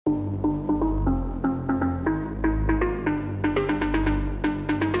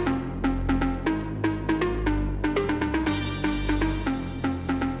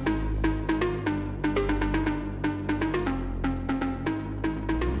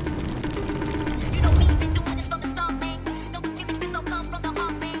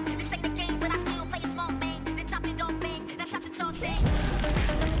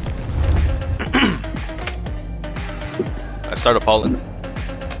start appalling.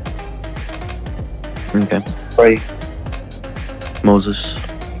 Okay. Right. Moses.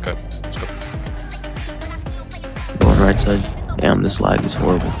 Okay, let's go. Going right side. Damn, this lag is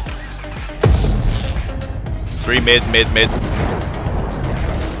horrible. 3 mid.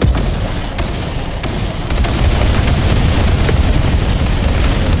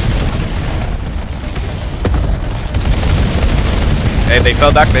 Hey, they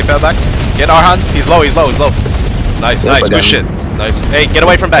fell back. Get Arhan. He's low. Nice, Yep, nice, good shit. Nice. Hey, get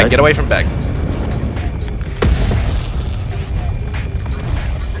away from back.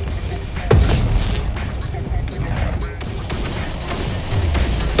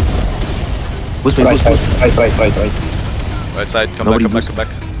 Boost me, Right boost, boost. side. Right. Right side, come Nobody back.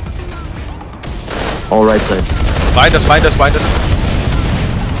 All right side. Bind us.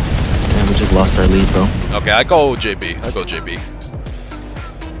 Damn, we just lost our lead, bro. Okay, I go JB.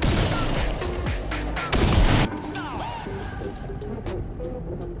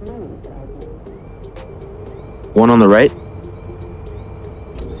 One on the right.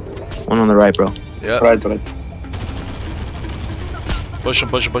 One on the right, bro. Yeah. Right. Push him.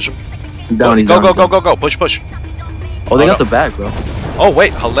 He's down, he's Go. down. Push. Oh, they Oh, got no. the bag, bro. Oh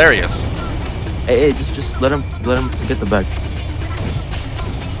wait, hilarious. Hey, just let him get the bag.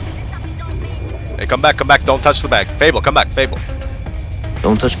 Hey, come back. Don't touch the bag. Fable, come back. Fable.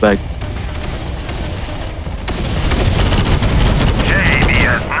 Don't touch bag.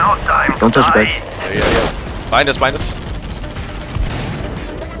 Don't touch bag. Yeah. Bind us.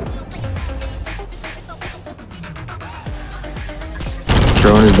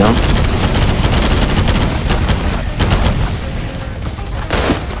 Sherwin is down.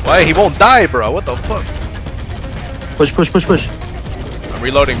 Why he won't die, bro? What the fuck? Push. I'm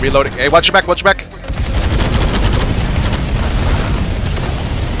reloading. Hey, watch your back.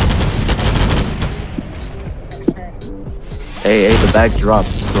 Hey, the bag dropped,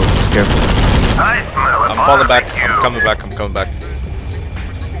 so just careful. I'm falling back. I'm coming back.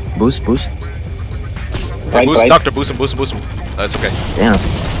 Boost. Hey, Right. Doctor, boost him. That's okay. Damn.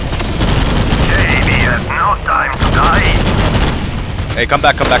 Hey, come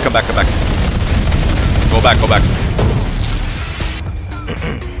back. Go back.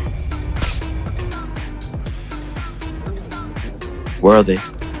 Where are they?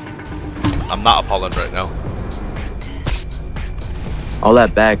 I'm not appalling right now. All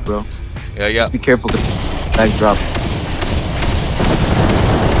that bag, bro. Yeah. Just be careful, cause bag dropped.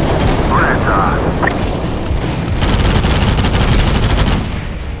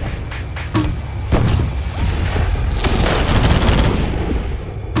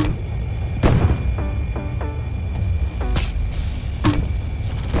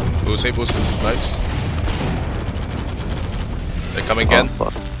 Boost me. Nice. They come again. Oh,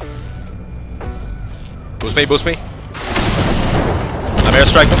 fuck. Boost me. I'm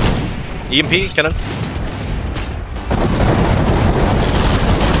airstrike them. EMP, cannon.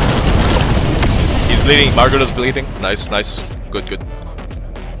 He's bleeding. Margot's bleeding. Nice. Good.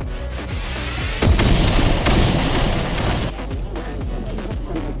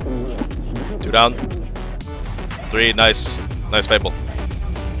 2 down. 3, nice. Nice Fable.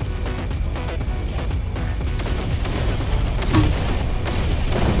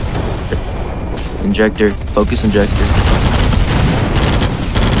 Injector. Focus injector.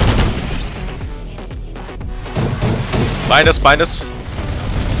 Bind us.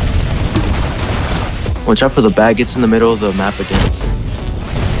 Watch out for the bag. It's in the middle of the map again.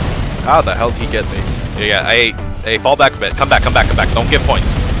 How the hell did he get me? Yeah. Hey, fall back a bit. Come back. Don't get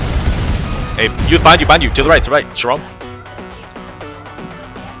points. Hey, bind you. To the right. Jerome.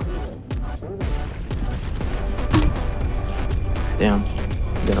 Damn.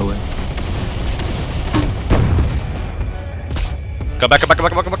 Get away. Come back.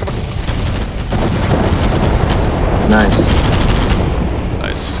 Nice.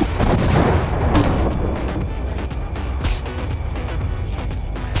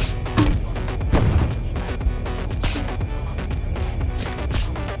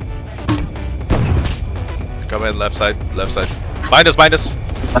 Come in, left side. Bind us. Mind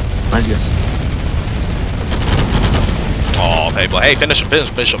you. Oh, Fable. Hey, finish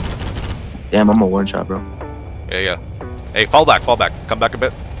him. Damn, I'm a one shot, bro. Yeah. Hey, fall back. Come back a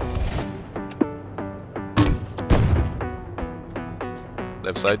bit.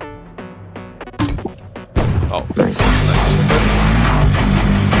 Left side. Oh, Nice. nice.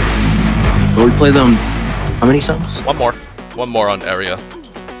 Will we play them how many times? One more on area.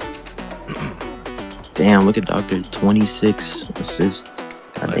 Damn, look at Doctor. 26 assists.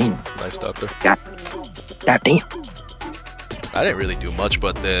 God damn. Nice, Doctor. God damn. I didn't really do much,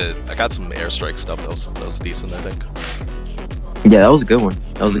 but I got some airstrike stuff that was decent, I think. Yeah, that was a good one.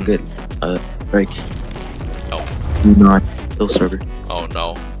 That was a good break. No. Not still server. Oh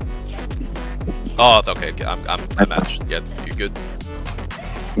no. Oh, okay. I'm matched. Yeah, you good?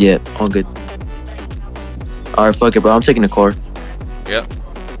 Yeah, all good. Alright, fuck it, bro. I'm taking the car. Yeah.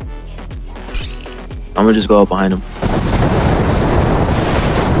 I'm gonna just go up behind him.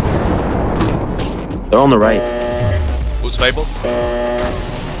 They're on the right. Who's Fable?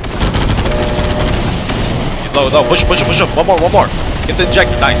 He's low, low. Push him. One more. Get the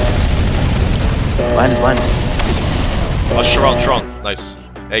injector. Nice. Behind us. Oh, Sharon. Nice.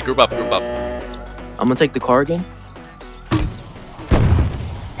 Hey, group up. I'm gonna take the car again.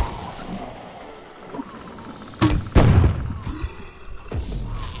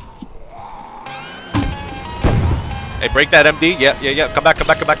 Hey, break that MD. Yeah. Come back.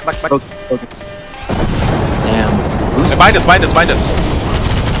 Okay. Damn. Hey, bind us.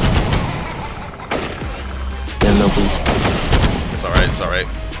 Damn, no boost. It's alright.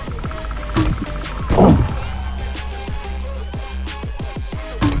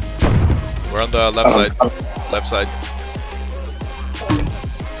 We're on the left side.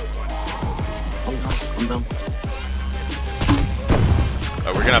 I'm down.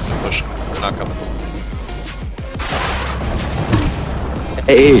 We're gonna have to push. They're not coming.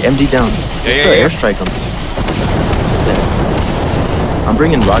 Hey, MD down. Yeah. Airstrike him. Yeah. I'm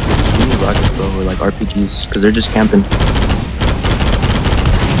bringing rockets. We need rockets, bro, or like RPGs, because they're just camping.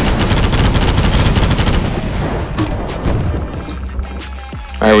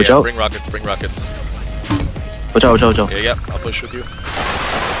 Alright, watch out. Bring rockets. Watch out. Yeah. I'll push with you.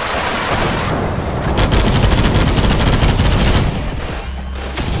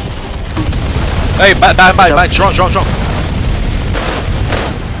 Hey, bind. Strong.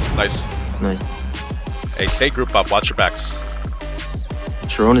 Nice. Hey, stay group up. Watch your backs.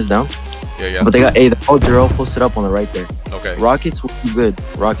 Sharon is down. Yeah. But they're all posted up on the right there. Okay. Rockets will be good.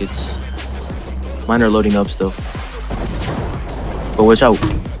 Rockets. Mine are loading up still. But watch out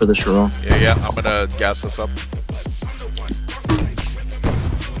for the Sharon. Yeah. I'm gonna gas this up.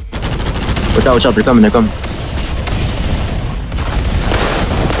 Watch out. They're coming. Come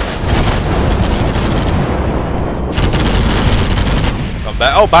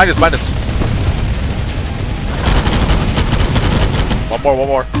back. Oh, bind us. One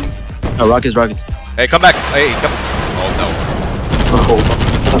more. Oh, rockets. Hey, come back. Hey, come. Oh no.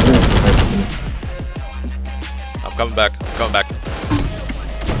 I'm coming back.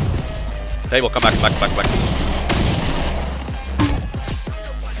 Table, come back.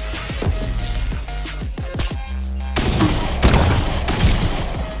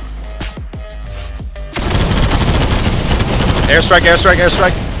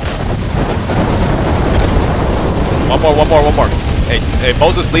 Airstrike. One more. Hey,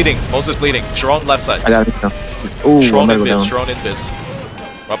 Moses bleeding. Sharon left side. I got it now. Ooh, Sharon I'm gonna go down. Sharon invis.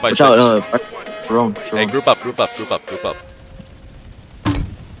 We're up by Watch 6. out, Sharon. Hey, group up.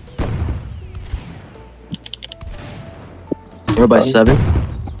 We're by 7.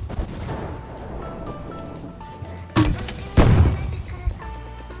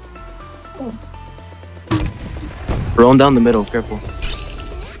 Rolling down the middle, careful.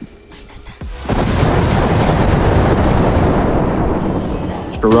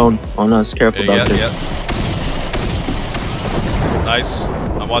 Sharon on us, careful back there. Yeah. Nice.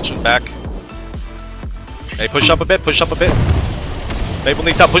 I'm watching back. Hey, push up a bit. Mabel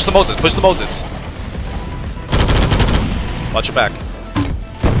needs help. Push the Moses. Watch your back.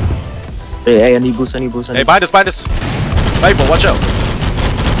 Hey, I need boost. Hey, bind us. Mabel, watch out.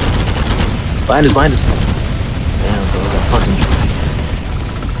 Behind us. Damn, bro, that fucking...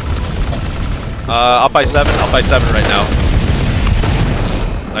 Up by 7 right now.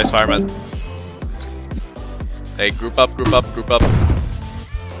 Nice fireman. Hey, group up. Group up.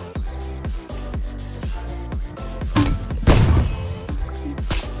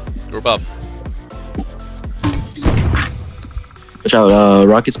 Watch out,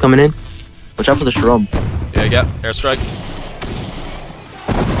 rockets coming in. Watch out for the Sharon. Yeah, airstrike.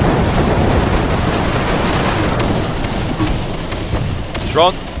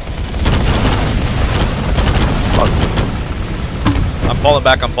 Sharon. I'm falling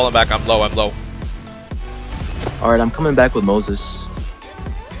back. I'm low. Alright, I'm coming back with Moses.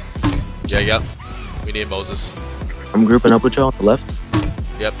 Yeah. We need Moses. I'm grouping up with y'all on the left.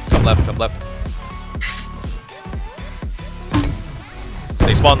 Yep, come left.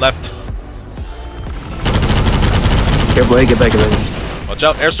 They spawn left. Careful, hey, get back. Watch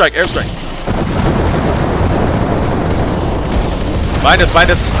out, airstrike. Bind us.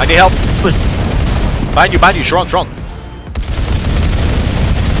 I need help. Push. Bind you, Sharon.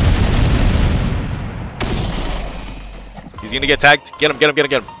 He's gonna get tagged. Get him, get him, get him,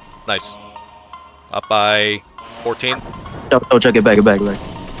 get him. Nice. Up by 14. Oh, check it back, get back.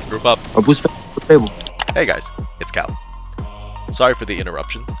 Group up. Or boost table. Hey guys, it's Cal. Sorry for the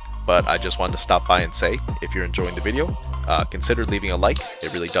interruption, but I just wanted to stop by and say, if you're enjoying the video, consider leaving a like.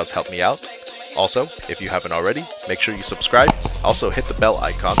 It really does help me out. Also, if you haven't already, make sure you subscribe. Also, hit the bell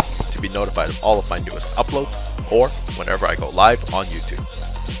icon to be notified of all of my newest uploads or whenever I go live on YouTube.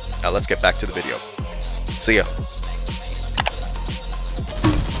 Now let's get back to the video. See ya.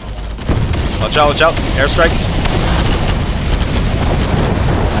 Watch out, watch out. Airstrike.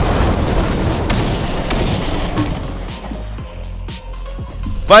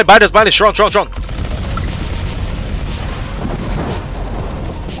 Bind us, strong.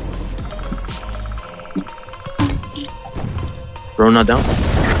 Bro, not down?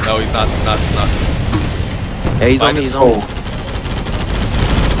 No, he's not. Hey, he's on me, he's on me.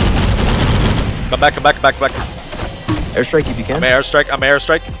 Come back. Airstrike if you can. I'm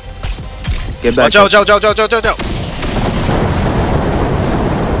airstrike. Get back. Watch out.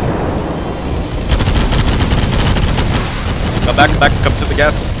 Come back, come to the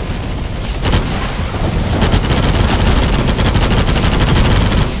gas.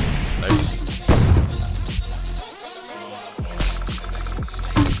 Nice.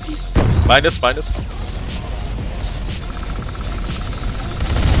 Bind us.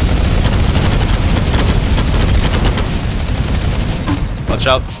 Watch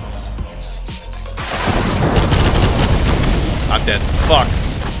out. I'm dead. Fuck.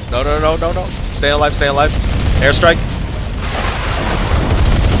 No. Stay alive. Airstrike.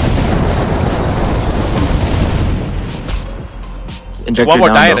 Injector One more,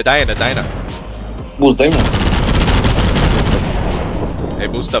 down, Diana. Boost Diana. Hey,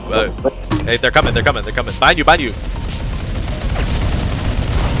 boost up. Hey, they're coming. Behind you.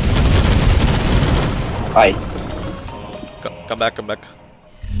 Hi. Come back. Yeah,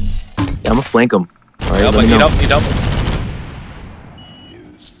 I'm gonna flank him. Alright, let me Need know. help.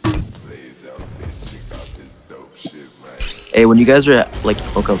 Hey, when you guys are at, like,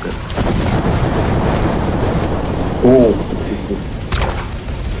 okay. Oh.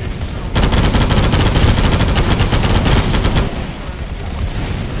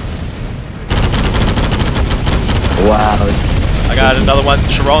 Wow. I got another one.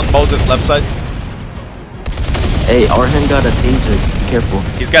 Sharon, Moses, left side. Hey, Arhan got a taser. Be careful.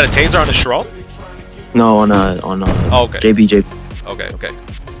 He's got a taser on his Sharon? No, on Oh, okay. JB. Okay.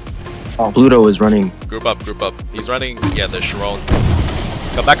 Pluto is running. Group up. He's running. Yeah, the Sharon.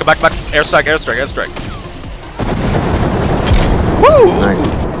 Come back. Airstrike. Woo! Nice.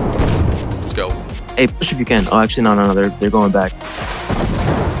 Let's go. Hey, push if you can. Oh, actually, no. They're going back.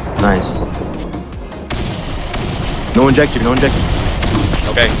 Nice. No injector.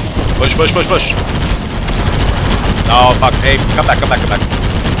 Okay. Push. Oh, fuck. Hey, come back.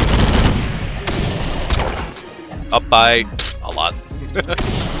 Up by a lot.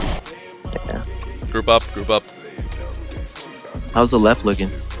 Yeah. Group up. How's the left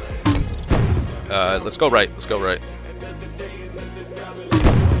looking? Let's go right.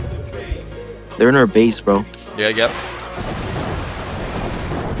 They're in our base, bro. Yeah.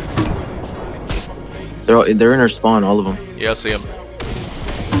 They're in our spawn, all of them. Yeah, I see him.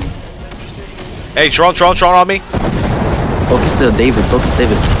 Hey, Sharon on me. Focus David.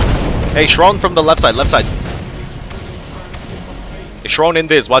 Hey, Sharon from the left side. Hey, Sharon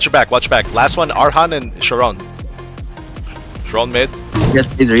invis. Watch your back. Last one, Arhan and Sharon. Sharon mid. Yes,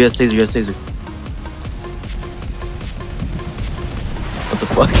 taser. What the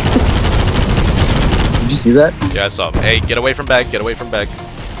fuck? Did you see that? Yeah, I saw him. Hey, get away from back.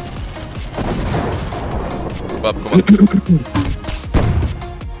 Group up, come on.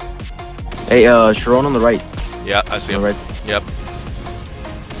 Hey, Sharon on the right. Yeah, I see him. On the right. Yep.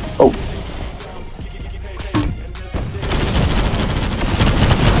 Oh.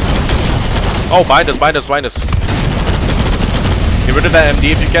 Oh, bind us. Get rid of that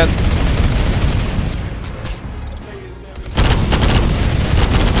MD if you can.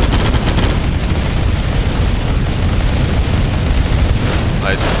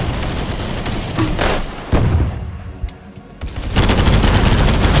 Nice.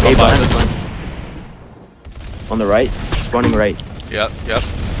 Hey, behind us. On the right. Running right. Yep.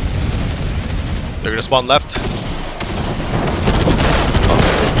 They're gonna spawn left.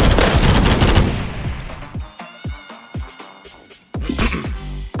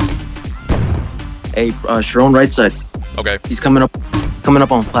 Hey, Sharon right side. Okay. He's coming up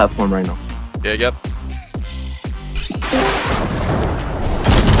on platform right now. Yeah, yep.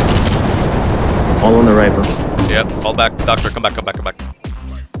 All on the right, bro. Yep. Fall back. Doctor, come back.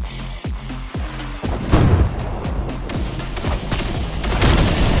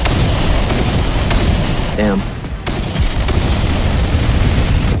 Damn.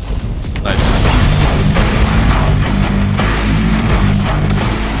 Nice.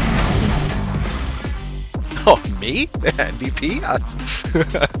 Oh, me? DP?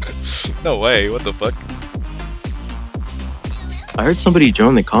 No way, what the fuck? I heard somebody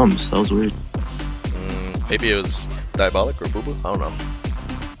join the comms. That was weird. Maybe it was Diabolic or Boo Boo? I don't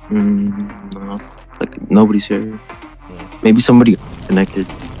know. No. Like, nobody's here. Maybe somebody connected.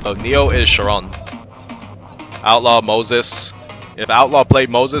 Oh, Neo is Sharon. Outlaw Moses. If Outlaw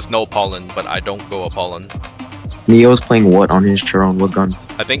played Moses, no Apollon, but I don't go Apollon. Neo's playing what on his Chiron? What gun?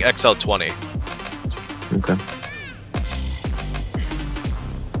 I think XL20. Okay.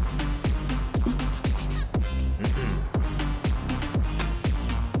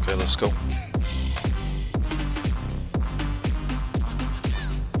 Okay, let's go.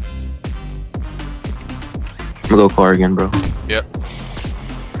 I'm gonna go car again, bro. Yep.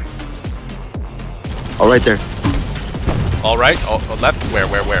 All right there. All right. Oh, left. Where?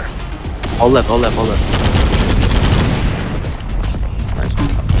 All left. Nice.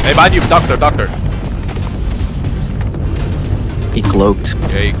 Hey, behind you, Doctor. He cloaked.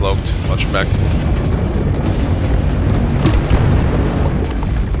 Yeah, he cloaked. Watch your back.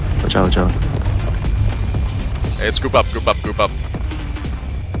 Watch out. Hey, it's group up.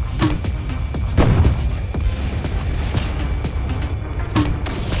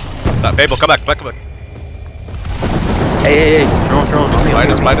 Fable, come back. Hey. Drone.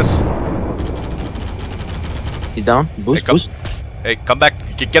 Minus. He's down. Boost. Hey, come back.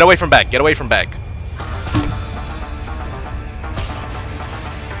 Get away from back.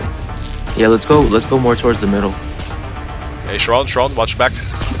 Yeah, let's go more towards the middle. Hey, Sharon, watch your back.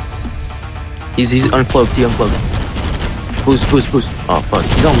 He's uncloaked. He uncloaked. Boost. Oh fuck.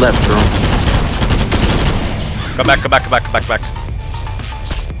 He's on left, Sharon. Come back.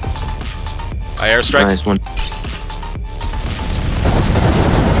 I airstrike. Nice one.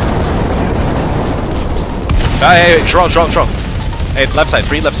 Hey, Sharon. Hey, left side,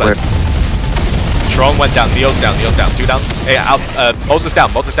 3 left side. Where? Sharon went down, Neo's down, 2 down. Hey, out, Moses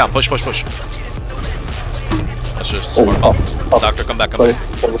down, push. That's just smart. Oh. Doctor, come back. Sorry.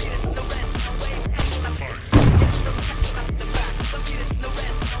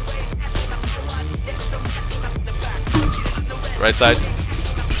 Right side.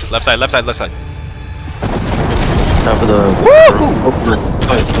 Left side. Time for the. Woo!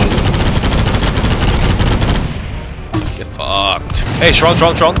 Nice. Get fucked. Hey, Sharon.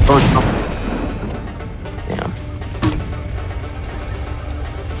 Damn.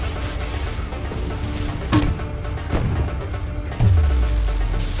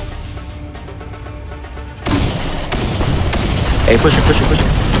 Hey, push it.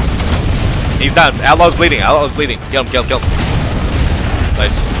 He's down. Outlaw's bleeding. Kill him.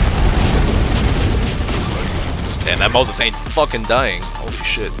 Nice. Damn, that Moses ain't fucking dying. Holy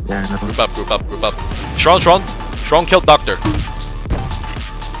shit. Yeah, no. Group up. Sharon killed Doctor.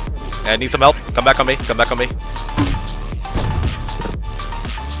 And need some help. Come back on me. Group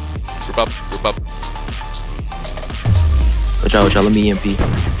up. Watch out, let me EMP.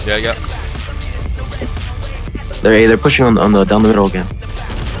 Yeah. They're pushing on the down the middle again.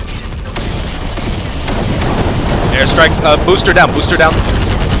 Airstrike. Booster down.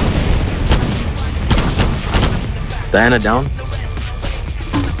 Diana down.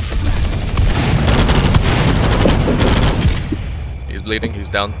 He's bleeding. He's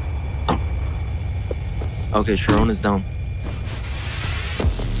down. Okay, Sharon is down.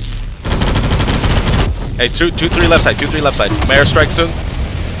 Hey, 2-3 left side. I'm airstrike soon.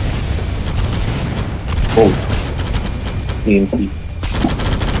 Oh. EMP.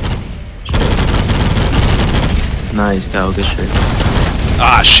 Nice, Kyle, good shit.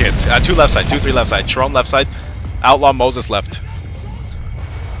 Ah, shit. 2 left side. 2-3 left side. Sharon left side. Outlaw Moses left.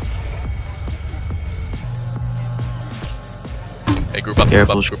 Hey, group up.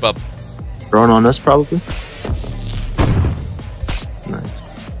 Careful. Group up. Sharon on us, probably. Nice.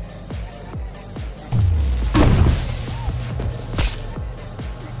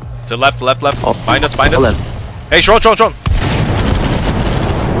 To left. Oh. Minus. Left. Hey, Sharon.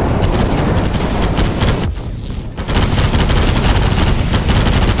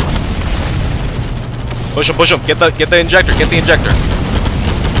 Push him. Get the injector.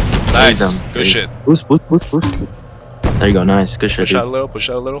 Nice. Good shit. Boost. There you go. Nice. Good shit. Push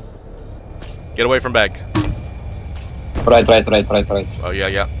out a little. Get away from bag. Right. Oh,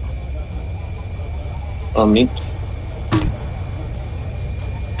 yeah. On mid.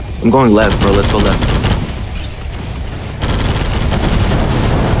 I'm going left, bro. Let's go left.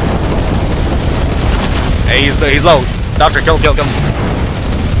 Hey, he's low. Doctor, kill him.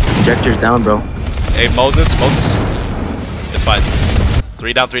 Injector's down, bro. Hey, Moses. It's fine.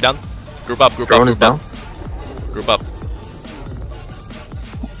 3 down, 3 down. Group up, group Drone up, is group down. up. Group up.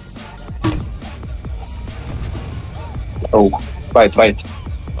 Oh, right.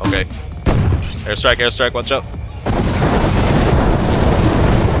 Okay. Airstrike, watch out.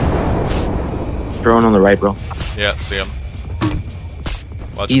 Drone on the right, bro. Yeah, see him.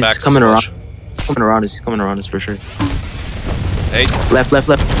 Watch He's back. coming Smash. around. Coming around us. He's coming around us for sure. Hey, Left.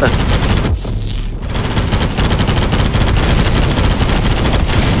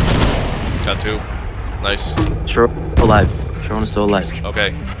 got 2. Nice. Drone alive. Drone is still alive.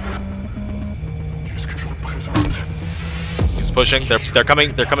 Okay. He's pushing. They're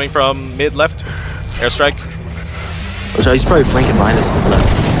coming from mid left. Airstrike. Which he's probably flanking behind us on the left.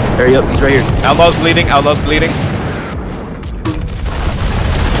 Hurry up, he's right here. Outlaw's bleeding.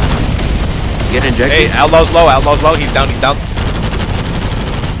 Get injected. Hey, Outlaw's low. He's down.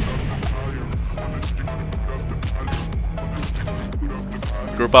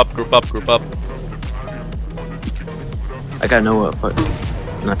 Group up. I got no fuck.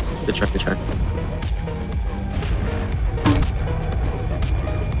 No, good track.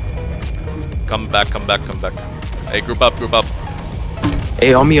 Come back. Hey, group up.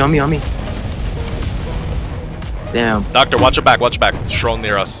 Hey, on me. Damn. Doctor, watch your back. Shrone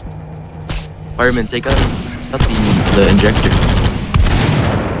near us. Fireman, take out the injector.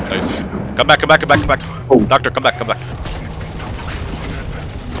 Nice. Come back. Oh. Doctor, come back.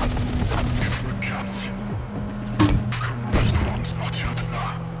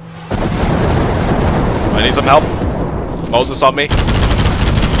 I need some help. Moses on me.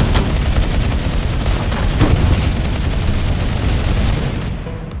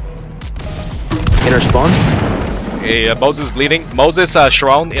 In our spawn? Hey, Moses bleeding. Moses,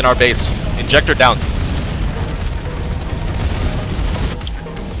 Shrone in our base. Injector down.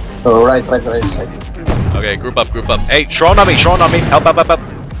 Oh, right side. Okay, group up. Hey, Shrone on me. Help.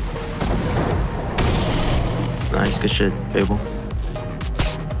 Nice, good shit, Fable.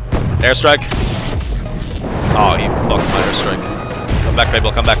 Airstrike. Oh, he fucked my airstrike. Come back,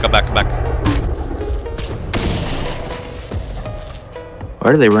 Fable. Come back.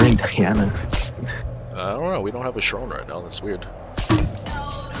 Why are they running Diana? I don't know. We don't have a Shrone right now. That's weird.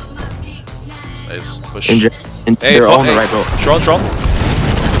 Nice. Push. Hey, They're all on the right, bro. Shrone.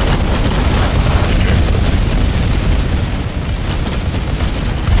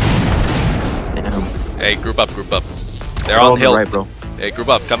 Damn. Hey, group up. They're All on hill. the right, bro. Hey, group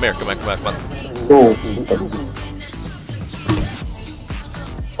up. Come here. Come on. Oh,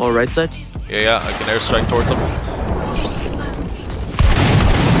 All right side? Yeah. I can airstrike towards them.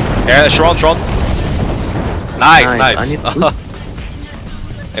 Yeah, Shrone. Nice. I need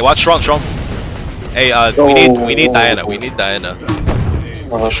Hey, watch Shrone. Hey, we need Diana.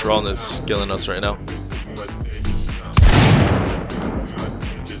 Shrone is killing us right now.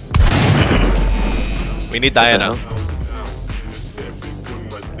 We need Diana.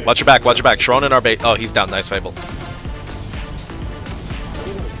 Watch your back. Shrone in our base. Oh, he's down. Nice, Fable.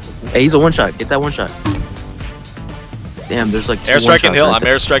 Hey, he's a one shot. Get that one shot. Damn, there's like 2 Airstriking hill. right I'm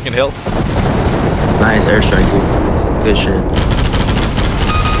there. airstriking hill. Nice airstrike, dude. Good shit.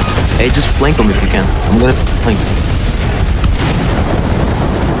 Hey, just flank him if you can. I'm gonna flank him.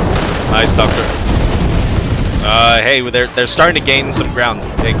 Nice, Doctor. Hey, they're starting to gain some ground.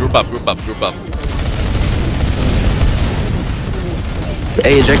 Hey, group up.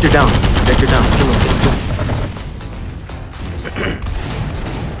 Hey, ejector down. Kill him.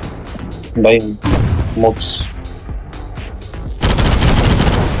 by mobs.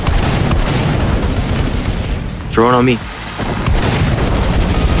 Drone on me.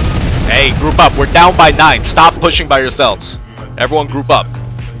 Hey, group up. We're down by 9. Stop pushing by yourselves. Everyone group up.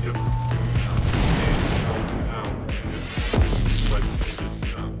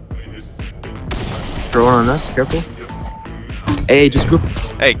 Drone on us. Careful. Hey, just group.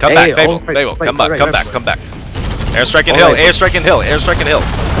 Hey, come Hey, back, Fable. all right, Fable, right, come back, right, come right, back, come back. Airstriking All hill, right. airstriking hill, airstriking hill.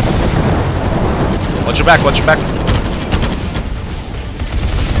 Watch your back, watch your back.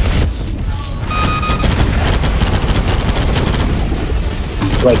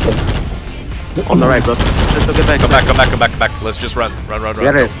 Right. On the right, bro. Just go get back. Come back, come back, come back, come back. Let's just run, run, run,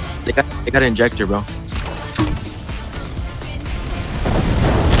 run. They got an injector, bro.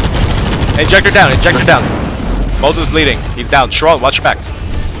 Injector down, injector down. Moses bleeding. He's down. Shrone, watch your back.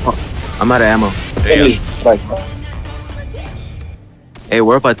 Oh, I'm out of ammo. There you go. Right. Hey,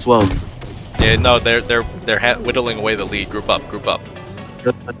 we're up at 12. Yeah, no, they're whittling away the lead. Group up, group up.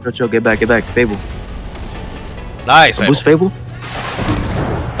 Chill, get back, Fable. Nice, Fable. Boost Fable?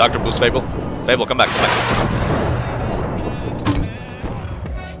 Doctor, boost Fable. Fable, come back, come back.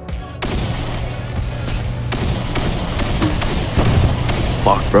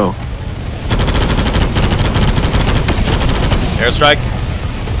 Fuck, bro. Airstrike.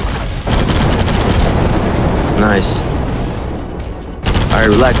 Nice. Alright,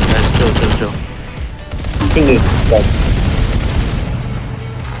 relax, guys. Chill, chill, chill. Finish. Like,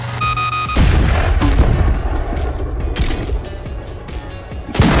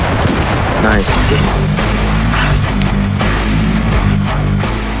 Nice.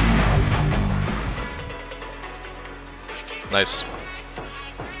 Nice.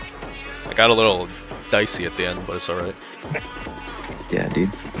 I got a little dicey at the end, but it's alright. Yeah,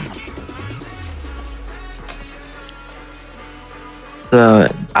 dude.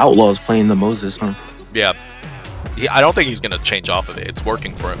 The Outlaw's playing the Moses, huh? Yeah. I don't think he's gonna change off of it. It's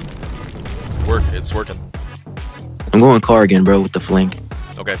working for him. It's working. I'm going car again, bro, with the flank.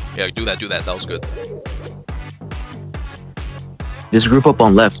 Okay. Yeah, do that. That was good. Just group up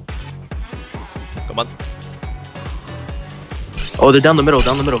on left. Come on. Oh, they're down the middle,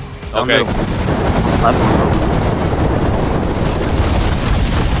 down the middle. Down the Okay. middle. Platform, bro.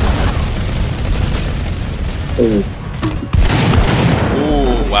 oh,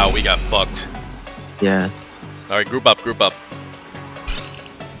 Ooh, wow, we got fucked. Yeah. Alright, group up.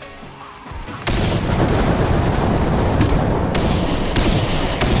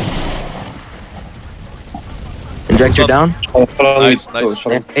 Injector down. Nice.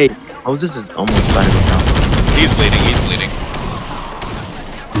 And, hey, Moses is almost about to go down. He's bleeding.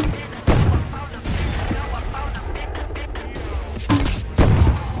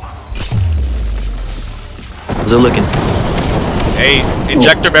 How's it looking? Hey,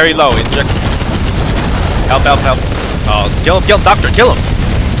 injector very low. Inject. Help. Oh, kill him, doctor, kill him.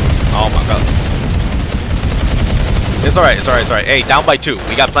 Oh my god. It's alright. Hey, down by 2.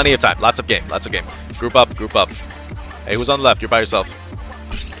 We got plenty of time. Lots of game. Group up. Hey, who's on the left? You're by yourself.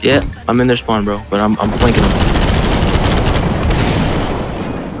 Yeah, I'm in their spawn, bro, but I'm flanking them.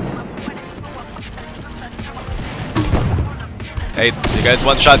 Hey, you guys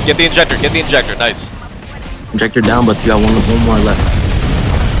one shot. Get the injector. Nice. Injector down, but you got one more left.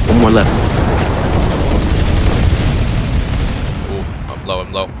 One more left. Ooh,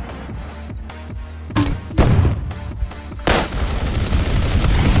 I'm low.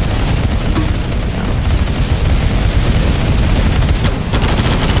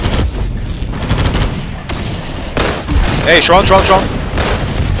 Hey, Sharon.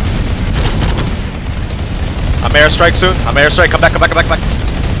 I'm airstrike soon. Come back.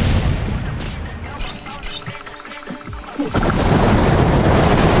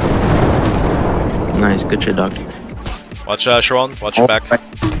 Nice, good shit, doctor. Watch Sharon. Watch your back.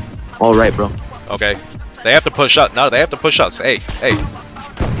 All right, bro. Okay. They have to push up. No, they have to push us. Hey.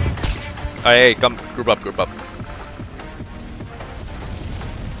 Hey, come. Group up.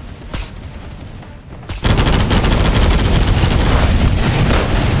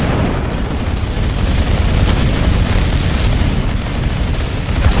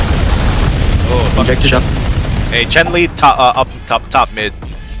 Oh, Injector down. Hey, Chen lead top mid.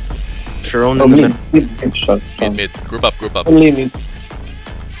 Sharon oh, in the mid, middle. mid shot. Mid. Group up. Only mid.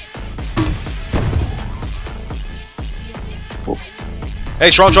 Hey,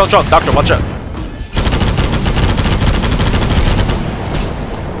 Sharon. Doctor, watch out.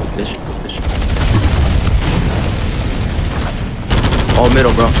 This. All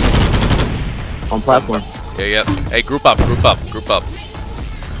middle, bro. On platform. Yeah. Hey, group up.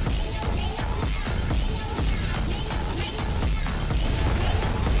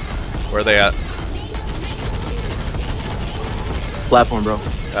 Where are they at? Platform, bro.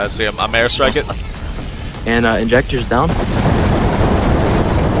 I see him. I'm airstrike it. And injector's down.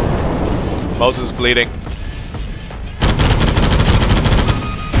 Moses bleeding.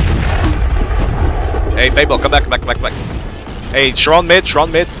 Hey, Fable, come back. Hey, Sharon mid,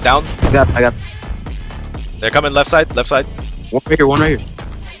 down. I got. They're coming left side. One right here.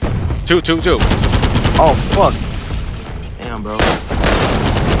 Two. Oh, fuck. Damn, bro.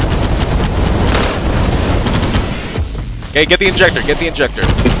 Okay, get the injector.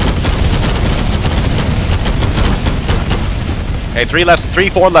 Hey, 4 left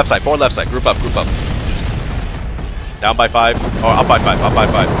side. Group up. Down by 5. Or up by 5.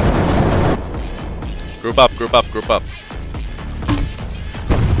 Group up.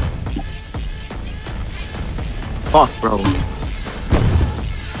 Fuck, bro.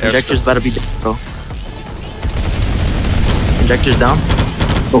 Injector's about to be down, bro. Injector's down.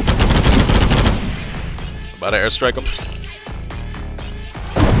 Oh, About to airstrike him.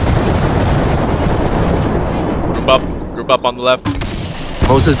 Group up on the left.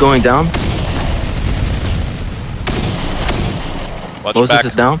 Moses going down. Watch your Moses back.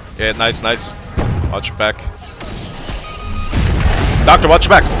 is down. Yeah, nice. Watch your back. Doctor, watch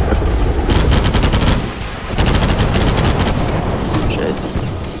your back. Shit.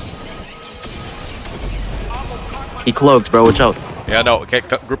 He cloaked, bro. Watch out. Yeah, no. Okay,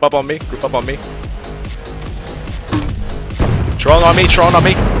 group up on me. Group up on me. Throwing on me. Throwing on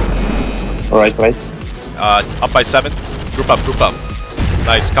me. Alright, right. Up by 7. Group up. Group up.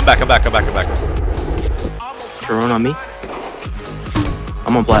 Nice. Come back. Come back. Come back. Come back. Sharon on me.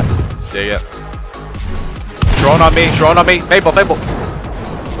 I'm on plat. Yeah, yeah. Throwing on me. Throwing on me. Fable. Fable.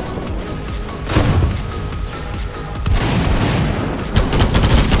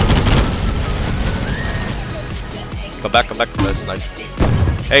 Come back. Come back. That's nice.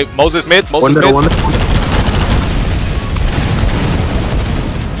 Hey, Moses mid. Moses mid. One.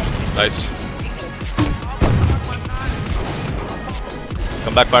 Nice.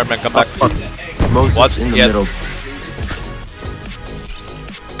 Come back, fireman, come back. Moses What's in the yeah. middle.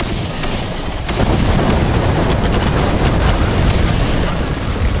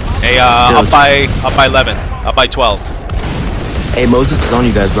 Hey, up by 11, up by 12. Hey, Moses is on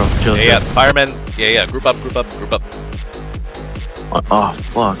you guys, bro. Chill. Yeah, yeah, firemen. Yeah, yeah. Group up, group up, group up. Oh,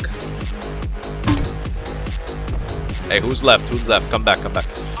 fuck. Hey, who's left? Who's left? Come back, come back.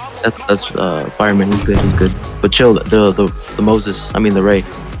 That's fireman. He's good. He's good. But chill. The Moses. I mean the Ray.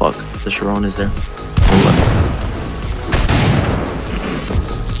 Fuck. The Sharon is there. On left.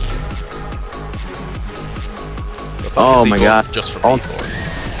 Oh my god. Just for me.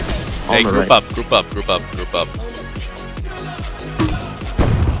 Hey, group right. up, group up, group up, group up.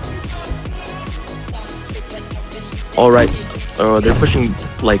 All right. They're pushing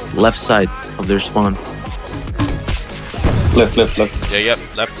like left side of their spawn. Left, left, left. Yeah, yep,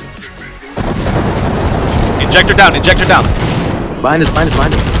 left. Injector down, injector down. Behind us, behind us,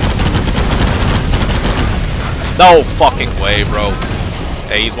 behind us. No fucking way, bro.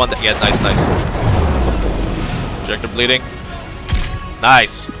 Hey, he's one that. Yeah, nice, nice. Injector bleeding.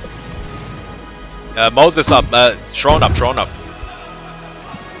 Nice. Moses up. Sharon up, Sharon up.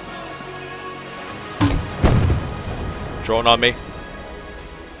 Drone on me.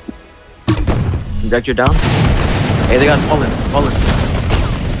 Injector down. Hey, they got Pollen. Pollen.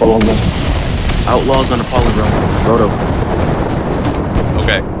 Follow me. Outlaws on a Pollen, bro. Roto.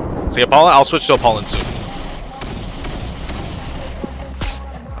 Okay. See Apollon? I'll switch to Apollon soon.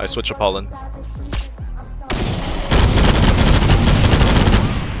 I switch Apollon.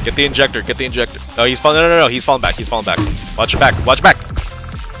 Get the injector, get the injector. Oh, he's falling. No, he's falling back. He's falling back. Watch your back. Watch your back.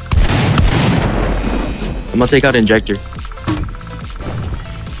 I'm gonna take out injector.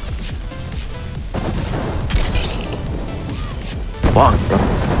 Fuck, bro.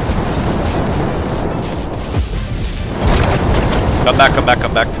 Come back, come back,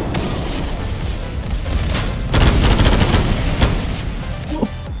 come back.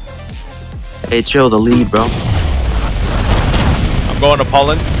 Hey, chill, the lead, bro. I'm going to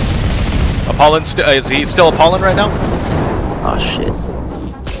Apollon. Apollon, is he still Apollon right now? Oh, shit.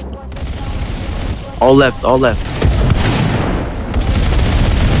 All left, all left.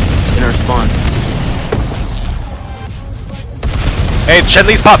 In our spawn. Hey,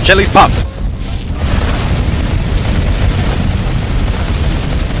 Chenley's popped. Chenley's popped.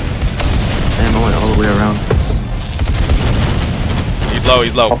 Damn, I went all the way around. He's low.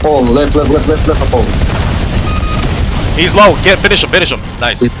 He's low. Apollon, left, left, left, left, left, Apollon. He's low. Finish him. Finish him.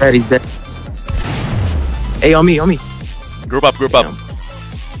 Nice. He's dead, he's dead. Hey, on me, on me. Group up. Group up.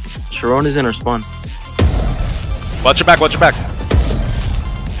 Sharon is in our spawn. Watch your back. Watch your back.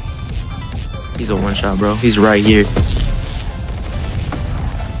 He's a one shot, bro. He's right here.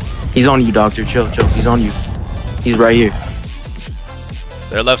 He's on you, doctor. Chill, chill. He's on you. He's right here.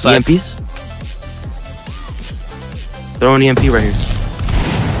 Their left side. EMPs? Throw an EMP right here.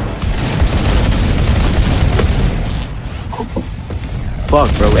 Fuck,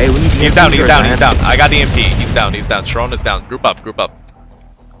 bro. Hey, we need He's down. He's down. He's down. I got the EMP. He's down. He's down. Sharon is down. Group up. Group up.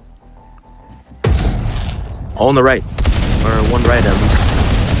 All on the right. Or one right at least.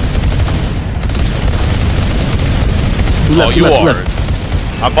 Two left, Oh, two you left, two are. left.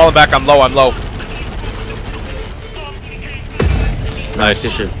 I'm falling back. I'm low. I'm low. Nice. Nice.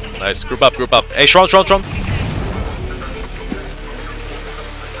 Good shit. Nice. Group up. Group up. Hey, Sharon. Sharon. Sharon.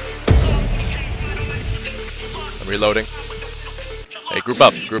 I'm reloading. Hey, group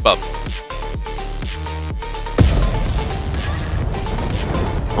up. Group up.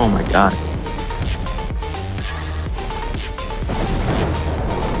 Oh my god.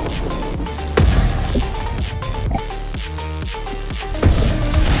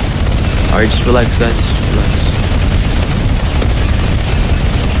 Alright, just relax, guys. Just relax.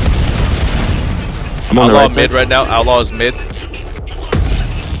 I'm on the Outlaw right mid side. right now. Outlaw is mid.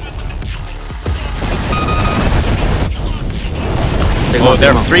 Take Oh,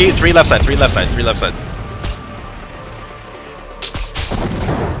 there. them out. Three left side. Three left side. Three left side.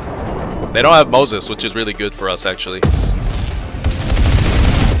 They don't have Moses, which is really good for us, actually.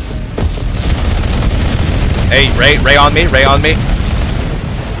 Hey, Ray on me. Ray on me.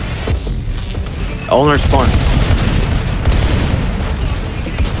 All in our spawn.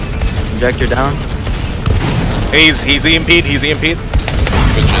 Injector down. He's EMP'd. He's EMP'd.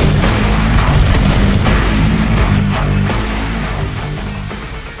 Good shit.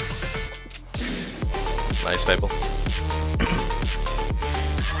 Nice, people.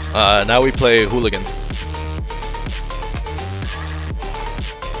 Now we play Hooligan.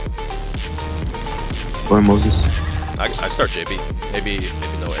 Or Moses. I start JB. Maybe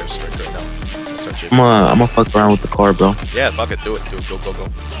no airstrike right now. I start JB. I'm gonna fuck around with the car, bro. Yeah, fuck it. Do it. Do it. Go, go, go.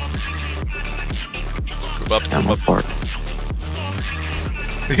 Group up. Yeah, I'm Group gonna up. fart.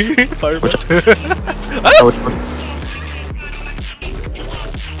 Fire Watch out.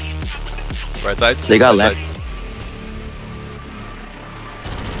 Right side. They got right left. side.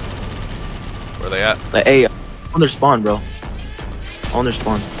 Where are they at? Like, hey, on their spawn, bro. On their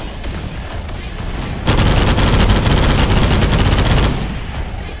spawn.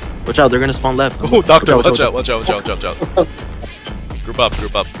 Watch out, they're gonna spawn left. Oh, doctor! Watch out! Watch Watch out! Watch out! Watch out! Group up!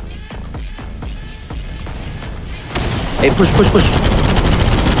 Group up! Hey, push, push, push.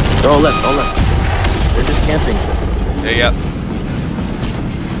 They're all left, all left. They're just camping. Yeah, yeah.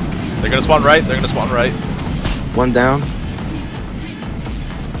 They're gonna spawn right. They're gonna spawn right. One down.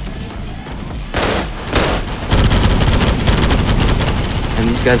 And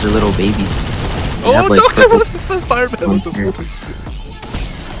these guys are little babies. They Oh, have, like, doctor! purple- What the fireman? What the here. fuck?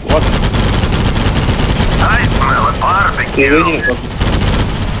 What? I smell a barbecue. You're waiting for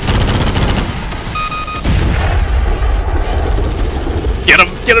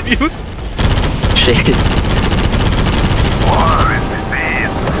Get him, you! Shit. War is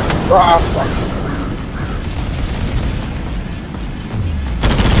disease.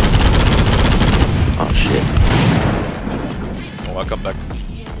 Oh shit. Oh, I'll come back.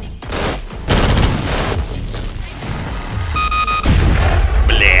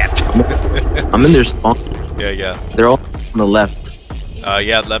 Blat. I'm in their spawn. Yeah, yeah. They're all on the left.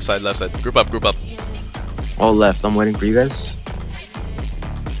 Yeah, left side, left side. Group up, group up. All left. I'm waiting for you guys.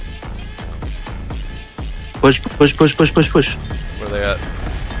 Push, push, push, push, push, push. Where are they at?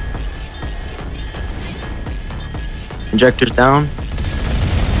 Injectors down.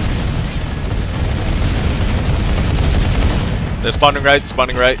 They're spawning right,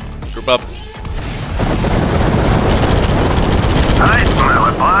 spawning right. Group up. I smell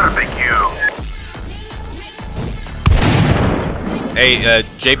a barbecue. Hey,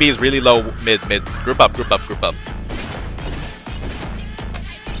 JB is really low mid. Group up, group up, group up.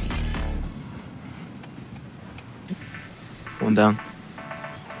 One down.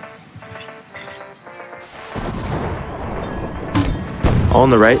 All on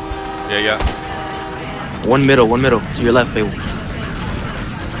the right. Yeah, yeah. One middle, to your left, Fable.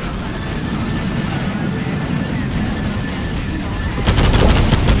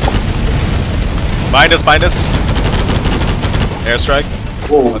 Minus. Airstrike.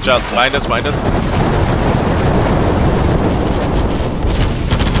 Whoa. Watch out. Minus.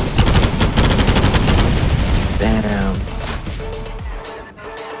 Damn.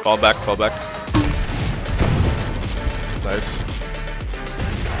 Fall back. Nice.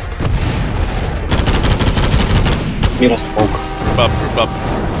 Mira smoke. Group up.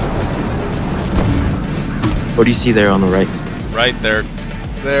 What do you see there on the right? Right there.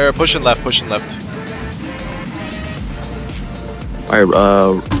 They're pushing left.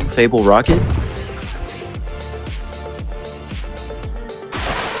 Alright, Fable Rocket.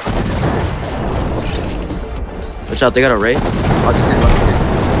 Watch out, they got a Ray.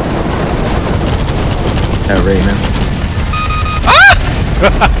 That Ray, man.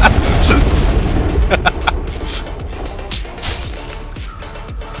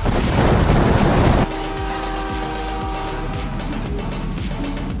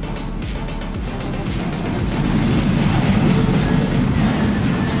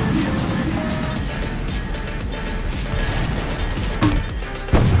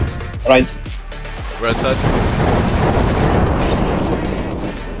 Right. Right side.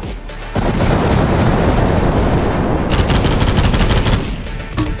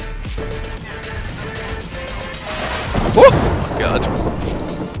 Woo! God.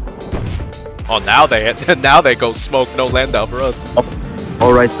 Oh, now they go smoke no land out for us.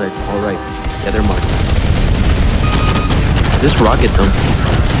 All right side, all right. Yeah, they're marked. Just rocket them.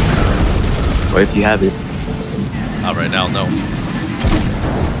 Or if you have it. Not right now, no.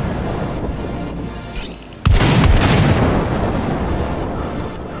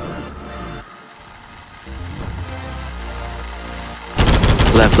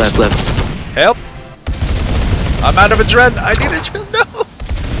 Left, left. Help! I'm out of adrenaline. I need adrenaline. No!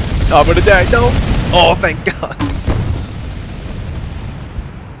 No, I'm gonna die. No! Oh, thank God.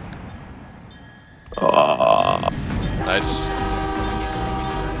 Oh. Nice.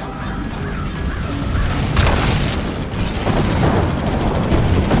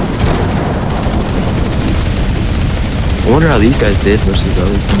 I wonder how these guys did versus the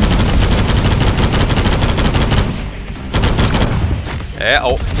other team. Yeah,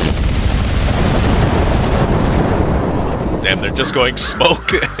 oh. Damn, they're just going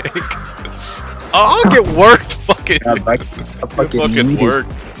smoke. Oh, I'll get worked, fucking. Yeah, Fucking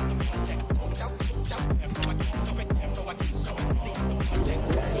worked.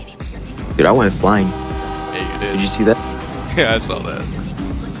 Dude, I went flying. Yeah, you did. Did you see that? Yeah, I saw that.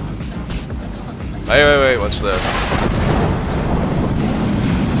 Wait, watch that.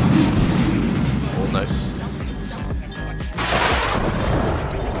 Oh, nice.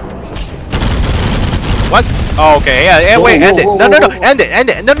 What? Oh, okay, yeah, wait, end it. No, end it.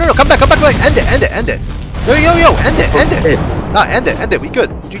 No, come back, end it. Yo, end it. No, end it, we good.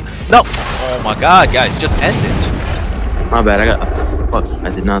 No. Oh my God, guys, just end it. My bad, fuck, I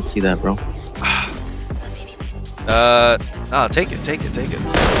did not see that, bro. Take it.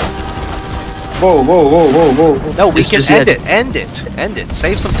 Whoa. No, we can just end it.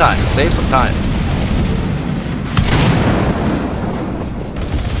 Save some time.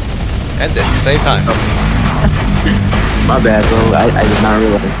 End it, save time. My bad, bro. I did not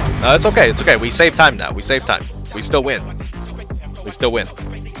realize. No, it's okay. We save time now. We still win.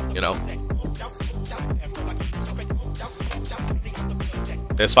 You know.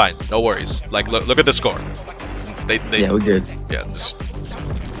 It's fine. No worries. Like, look at the score. They Yeah, we good. Yeah, just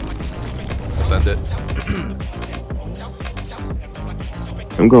send it.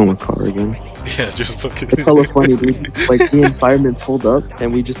 I'm going with car again. Yeah, just fucking. It's hella funny, dude. Like, me and firemen pulled up,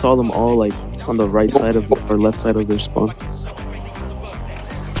 and we just saw them all, like, on the right side of or left side of their spawn.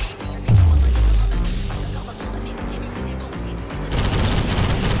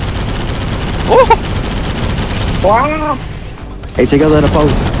 Oh! Hey, take out that Apollo.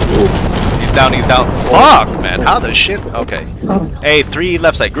 He's down. Fuck, man. How the shit? Okay. Hey, 3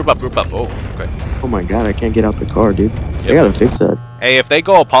 left side. Group up. Oh, okay. Oh my God, I can't get out the car, dude. They gotta fix that. Hey, if they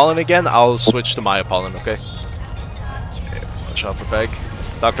go Apollon again, I'll switch to my Apollon, okay? Watch out for Peg.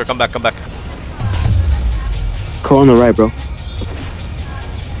 Doctor, come back. Car on the right, bro.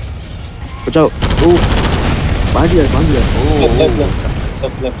 Watch out. Ooh. Behind you.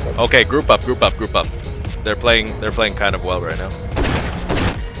 Left. Okay, group up. They're playing kind of well right now.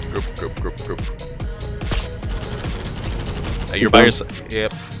 Group. Hey, you're by yourself.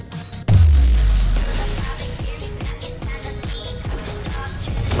 Yep.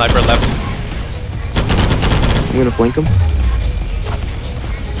 Sniper left. I'm gonna flank him.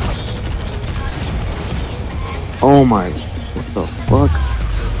 Oh my. What the fuck?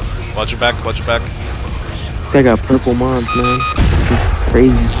 Watch your back. This guy got purple mons, man. This is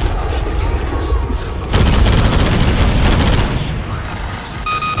crazy.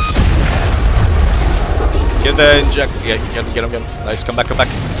 Get the inject. Yeah, get him. Nice. Come back.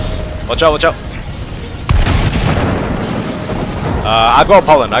 Watch out. I go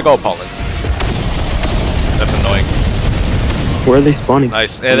Apollon. That's annoying. Where are they spawning?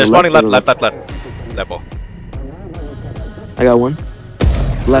 Nice. Yeah, they're spawning left. Level. I got one.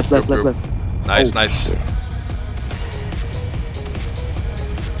 Left. Group. Nice. Shit.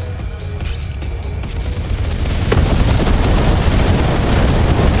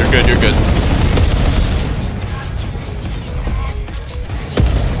 You're good.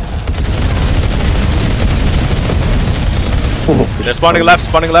 They're spawning left.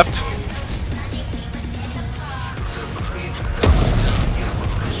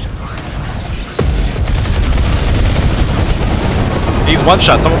 He's one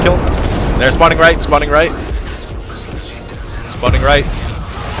shot. Someone kill him. They're spawning right.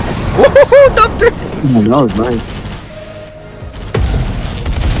 Woohoo, Doctor! Oh, that was nice.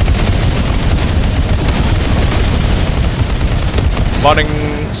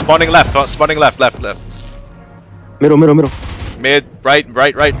 Spawning left. Middle. Mid, right.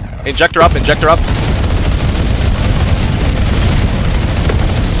 Injector up.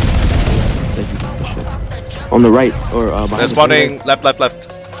 On the right, or behind. They're spawning left.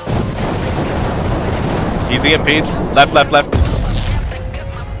 He's EMP'd. Left.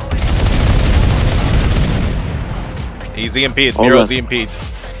 He's EMP'd. All Miro's left. EMP'd.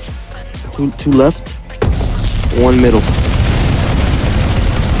 Two left, one middle.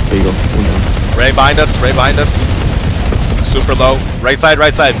 There you go. One down. Ray behind us. Super low. Right side.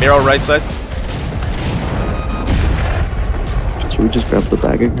 Miro right side. should we just grab the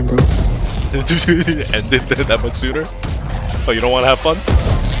bag again, bro? End it that much sooner? Oh, you don't want to have fun?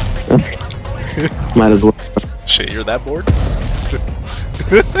 Might as well. Shit, you're that bored?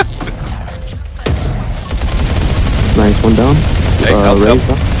 Nice, one down. Hey, help, raise help.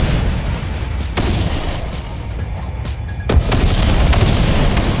 down.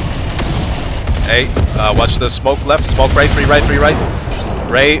 Hey, watch the smoke left, smoke right, free right, free right.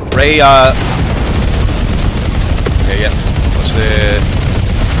 Ray, okay, yeah. Watch the...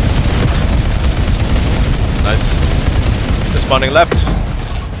 Nice. Responding left.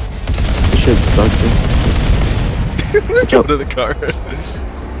 Shit, doctor. Go to the car.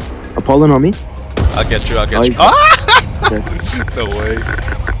 Apollon on me? I'll get you, I'll get Oh, you. you- Ah! Okay. No way.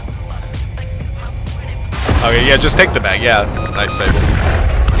 Okay, yeah, just take the bag, yeah. Nice, Fable.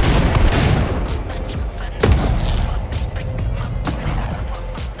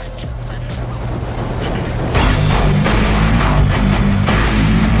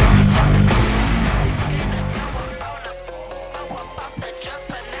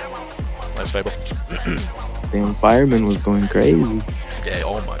 Nice, Fable. Damn, fireman was going crazy. Yeah,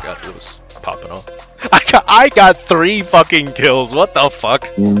 oh my god, it was popping off. I got 3 fucking kills, what the fuck?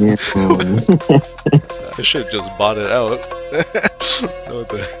 Yeah. I should just bought it out. What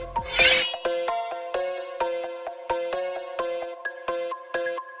the...